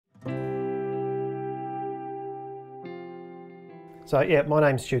So yeah, my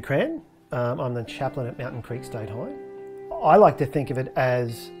name's Stu Cran. I'm the chaplain at Mountain Creek State High. I like to think of it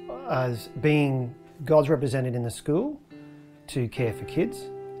as being God's represented in the school to care for kids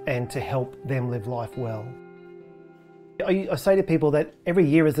and to help them live life well. I say to people that every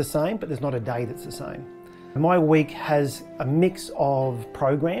year is the same, but there's not a day that's the same. My week has a mix of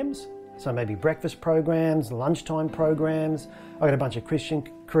programs, so maybe breakfast programs, lunchtime programs. I've got a bunch of Christian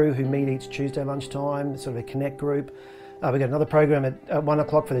crew who meet each Tuesday lunchtime, sort of a connect group. We've got another program at 1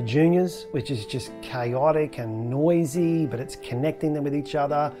 o'clock for the juniors, which is just chaotic and noisy, but it's connecting them with each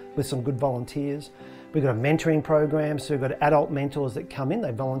other with some good volunteers. We've got a mentoring program, so we've got adult mentors that come in,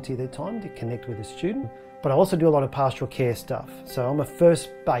 they volunteer their time to connect with a student. But I also do a lot of pastoral care stuff. So I'm a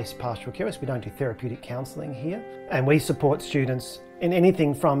first-based pastoral carist. We don't do therapeutic counselling here. And we support students in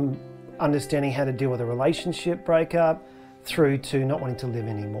anything from understanding how to deal with a relationship breakup through to not wanting to live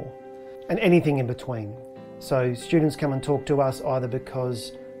anymore, and anything in between. So students come and talk to us either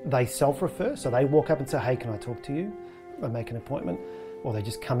because they self-refer, so they walk up and say, hey, can I talk to you? They make an appointment, or they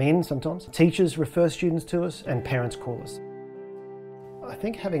just come in sometimes. Teachers refer students to us and parents call us. I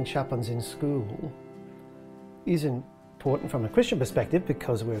think having chaplains in school is important from a Christian perspective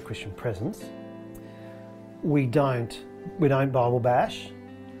because we're a Christian presence. We don't Bible bash,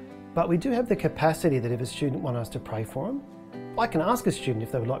 but we do have the capacity that if a student wants us to pray for them, I can ask a student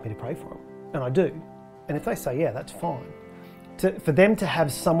if they would like me to pray for them, and I do. And if they say, yeah, that's fine. For them to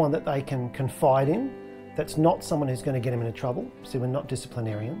have someone that they can confide in, that's not someone who's going to get them into trouble, so we're not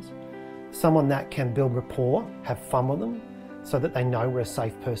disciplinarians, someone that can build rapport, have fun with them, so that they know we're a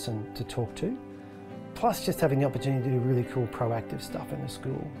safe person to talk to, plus just having the opportunity to do really cool proactive stuff in the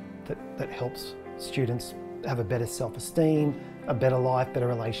school that helps students have a better self-esteem, a better life, better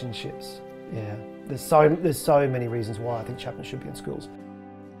relationships. Yeah, there's so many reasons why I think chaplains should be in schools.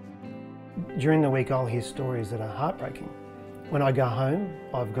 During the week, I'll hear stories that are heartbreaking. When I go home,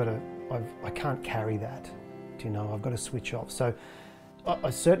 I can't carry that. Do you know? I've got to switch off. So I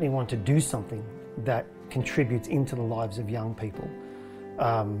certainly want to do something that contributes into the lives of young people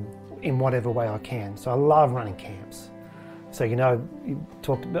in whatever way I can. So I love running camps. So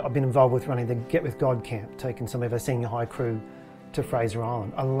I've been involved with running the Get With God camp, taking some of our senior high crew to Fraser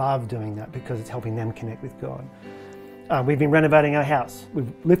Island. I love doing that because it's helping them connect with God. We've been renovating our house.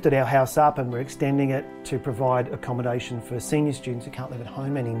 We've lifted our house up and we're extending it to provide accommodation for senior students who can't live at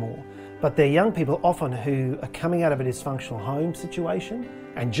home anymore. But they're young people often who are coming out of a dysfunctional home situation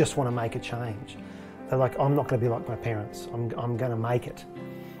and just want to make a change. They're like, I'm not going to be like my parents. I'm going to make it.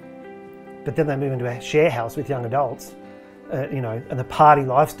 But then they move into a share house with young adults, and the party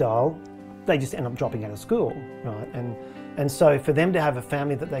lifestyle, they just end up dropping out of school, right? And so for them to have a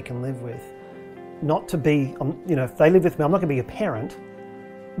family that they can live with, not to be, if they live with me, I'm not going to be a parent,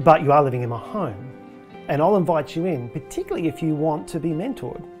 but you are living in my home. And I'll invite you in, particularly if you want to be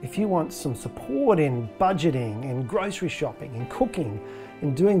mentored. If you want some support in budgeting, in grocery shopping, in cooking,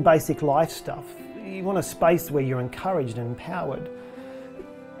 in doing basic life stuff. You want a space where you're encouraged and empowered.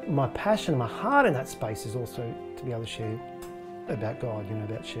 My passion, my heart in that space is also to be able to share about God,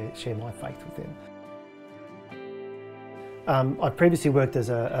 share my faith with them. I previously worked as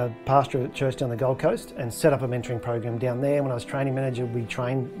a pastor at church down the Gold Coast and set up a mentoring program down there. When I was training manager, we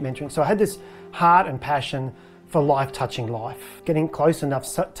trained mentoring. So I had this heart and passion for life touching life, getting close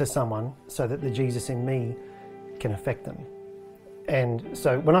enough to someone so that the Jesus in me can affect them. And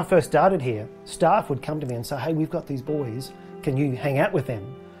so when I first started here, staff would come to me and say, hey, we've got these boys, can you hang out with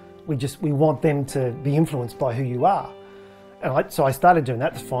them? We want them to be influenced by who you are. And so I started doing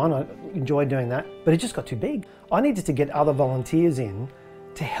that. That's fine. I enjoyed doing that, but it just got too big. I needed to get other volunteers in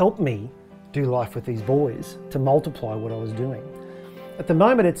to help me do life with these boys, to multiply what I was doing. At the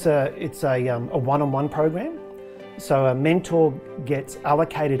moment, it's a one-on-one program. So a mentor gets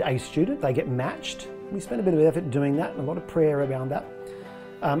allocated a student. They get matched. We spend a bit of effort doing that and a lot of prayer around that.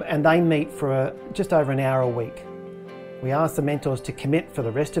 And they meet for just over an hour a week. We ask the mentors to commit for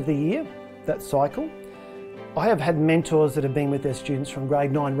the rest of the year, that cycle. I have had mentors that have been with their students from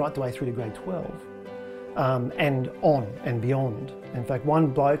grade 9 right the way through to grade 12 and on and beyond. In fact, one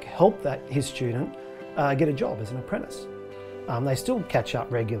bloke helped his student get a job as an apprentice. They still catch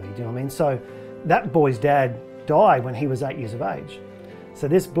up regularly, do you know what I mean? So that boy's dad died when he was 8 years of age. So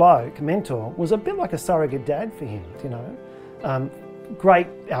this bloke, mentor, was a bit like a surrogate dad for him, Great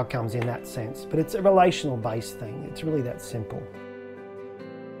outcomes in that sense, but it's a relational based thing. It's really that simple.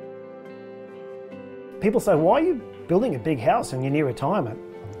 People say, why are you building a big house and you're near retirement?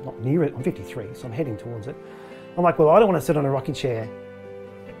 I'm not near it, I'm 53, so I'm heading towards it. I'm like, well, I don't want to sit on a rocking chair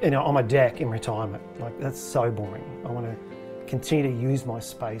on my deck in retirement. Like, that's so boring. I want to continue to use my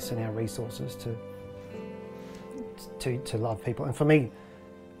space and our resources to love people. And for me,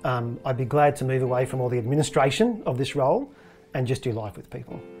 I'd be glad to move away from all the administration of this role and just do life with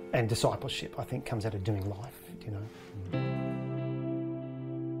people. And discipleship, I think, comes out of doing life, you know.